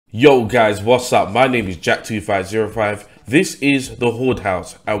Yo guys, what's up? My name is Jack2505. This is the Horde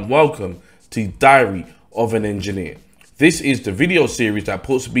House and welcome to Diary of an Engineer. This is the video series that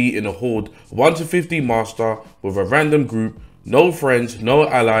puts me in a Horde 1 to 50 master with a random group, no friends, no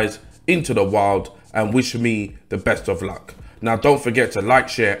allies, into the wild and wish me the best of luck. Now don't forget to like,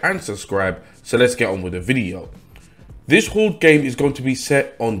 share and subscribe, so let's get on with the video. This Horde game is going to be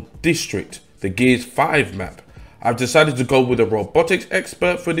set on District, the Gears 5 map. I've decided to go with a robotics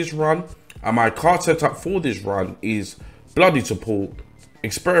expert for this run, and my card setup for this run is bloody support,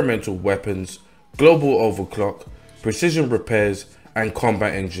 experimental weapons, global overclock, precision repairs and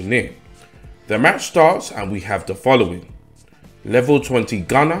combat engineer. The match starts and we have the following: level 20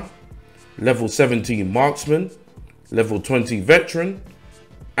 gunner, level 17 marksman, level 20 veteran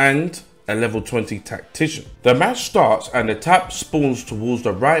and a level 20 tactician. The match starts and the tap spawns towards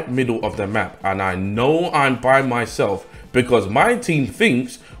the right middle of the map, and I know I'm by myself because my team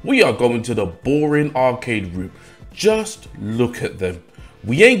thinks we are going to the boring arcade room. Just look at them.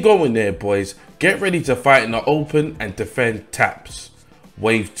 We ain't going there, boys. Get ready to fight in the open and defend taps.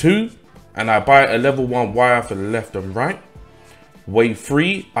 Wave 2 and I buy a level 1 wire for the left and right. Wave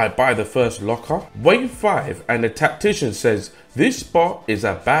 3, I buy the first locker. Wave 5 and the tactician says this spot is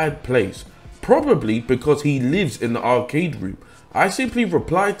a bad place, probably because he lives in the arcade room. I simply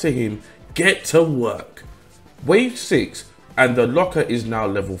replied to him, get to work. Wave 6 and the locker is now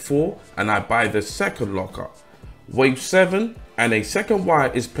level 4 and I buy the second locker. Wave 7 and a second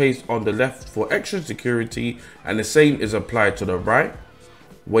wire is placed on the left for extra security and the same is applied to the right.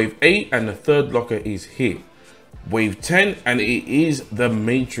 Wave 8 and the third locker is here. Wave 10 and it is the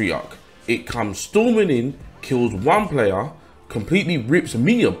matriarch. It comes storming in, kills one player, completely rips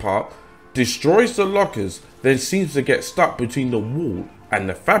me apart, destroys the lockers, then seems to get stuck between the wall and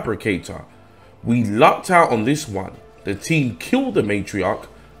the fabricator. We lucked out on this one. The team killed the matriarch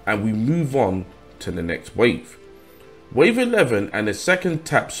and we move on to the next wave. Wave 11 and the second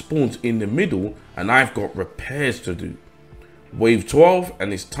tap spawns in the middle and I've got repairs to do. Wave 12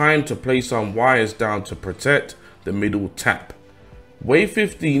 and it's time to place some wires down to protect the middle tap. Wave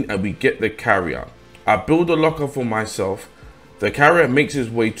 15 and we get the carrier. I build a locker for myself. The carrier makes his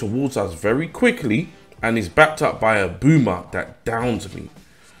way towards us very quickly and is backed up by a boomer that downs me.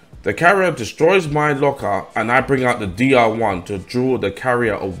 The carrier destroys my locker and I bring out the DR1 to draw the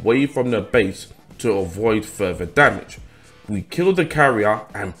carrier away from the base to avoid further damage. We kill the carrier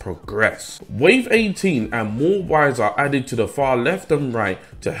and progress. Wave 18 and more wires are added to the far left and right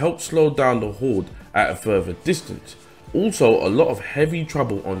to help slow down the horde at a further distance. Also a lot of heavy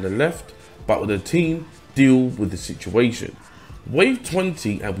trouble on the left, but the team deal with the situation. Wave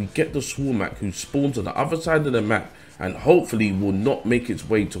 20 and we get the Swarmac who spawns on the other side of the map and hopefully will not make its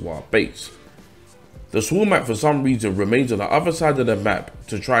way to our base. The Swarmac for some reason remains on the other side of the map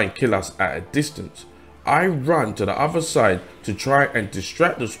to try and kill us at a distance. I run to the other side to try and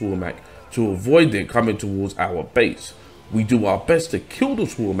distract the Swarmac to avoid it coming towards our base. We do our best to kill the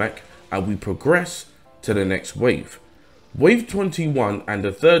Swarmac and we progress to the next wave. Wave 21 and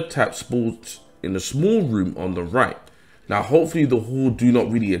the third tap spawns in the small room on the right. Now hopefully the horde do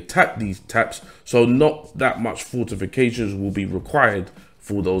not really attack these taps, so not that much fortifications will be required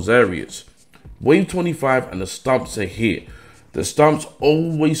for those areas. Wave 25 and the stumps are here. The stumps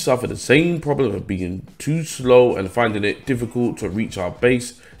always suffer the same problem of being too slow and finding it difficult to reach our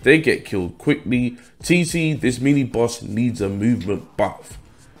base. They get killed quickly. TC, this mini boss needs a movement buff.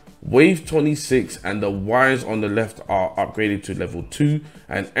 Wave 26 and the wires on the left are upgraded to level 2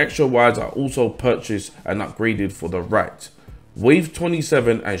 and extra wires are also purchased and upgraded for the right. Wave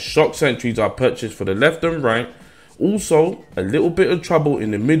 27 and shock sentries are purchased for the left and right. Also a little bit of trouble in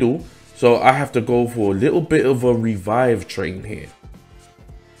the middle, so I have to go for a little bit of a revive train here.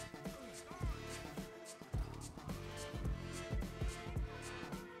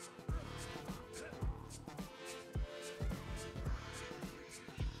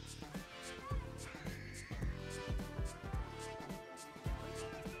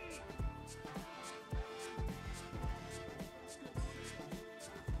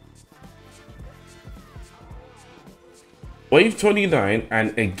 Wave 29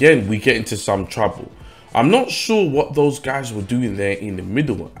 and again we get into some trouble. I'm not sure what those guys were doing there in the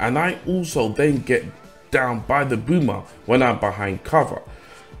middle, and I also then get down by the boomer when I'm behind cover.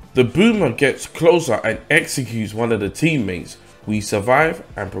 The boomer gets closer and executes one of the teammates. We survive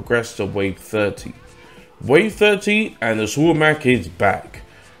and progress to wave 30. Wave 30 and the Swarmac is back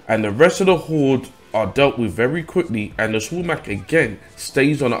and the rest of the horde are dealt with very quickly and the Swarmac again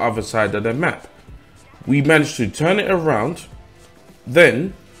stays on the other side of the map. We manage to turn it around,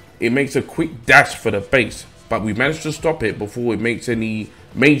 then it makes a quick dash for the base, but we managed to stop it before it makes any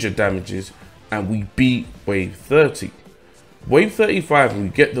major damages, and we beat wave 30. Wave 35, we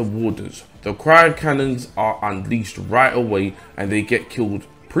get the warders. The cryo cannons are unleashed right away and they get killed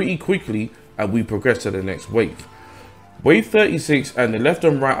pretty quickly, and we progress to the next wave. Wave 36 and the left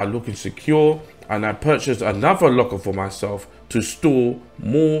and right are looking secure, and I purchased another locker for myself to store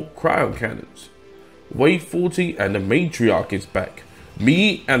more cryo cannons. Wave 40 and the matriarch is back.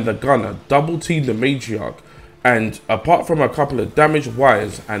 Me and the gunner double team the matriarch, and apart from a couple of damaged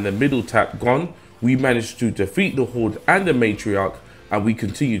wires and the middle tap gone, we managed to defeat the Horde and the matriarch, and we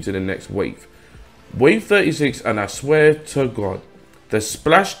continue to the next wave. Wave 36, and I swear to God, the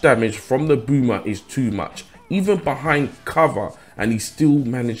splash damage from the boomer is too much. Even behind cover, and he still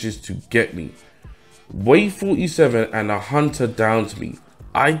manages to get me. Wave 47 and a hunter downs me.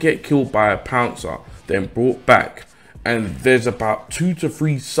 I get killed by a pouncer, then brought back, and there's about 2 to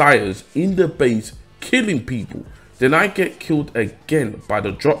 3 sires in the base killing people. Then I get killed again by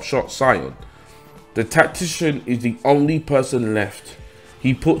the drop shot scion. The tactician is the only person left.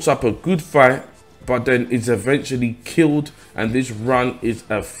 He puts up a good fight, but then is eventually killed, and this run is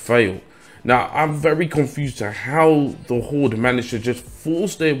a fail. Now, I'm very confused to how the Horde managed to just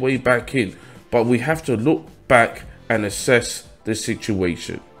force their way back in, but we have to look back and assess the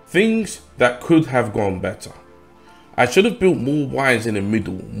situation. Things that could have gone better. I should have built more wires in the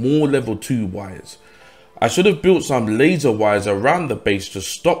middle, more level 2 wires. I should have built some laser wires around the base to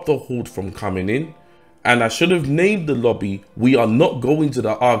stop the Horde from coming in. And I should have named the lobby "We are not going to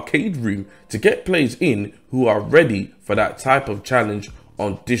the arcade room" to get players in who are ready for that type of challenge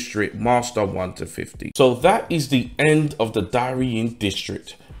on District Master 1 to 50. So that is the end of the diary in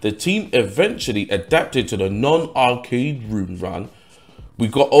District. The team eventually adapted to the non-arcade room run. We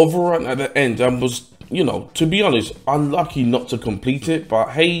got overrun at the end and was, you know, to be honest, unlucky not to complete it, but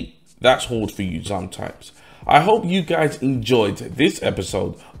hey, that's Horde for you sometimes. I hope you guys enjoyed this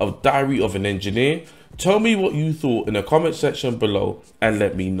episode of Diary of an Engineer. Tell me what you thought in the comment section below and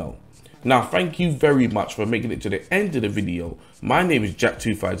let me know. Now, thank you very much for making it to the end of the video. My name is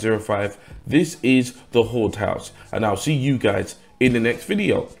Jack2505. This is the Horde House, and I'll see you guys in the next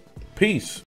video. Peace.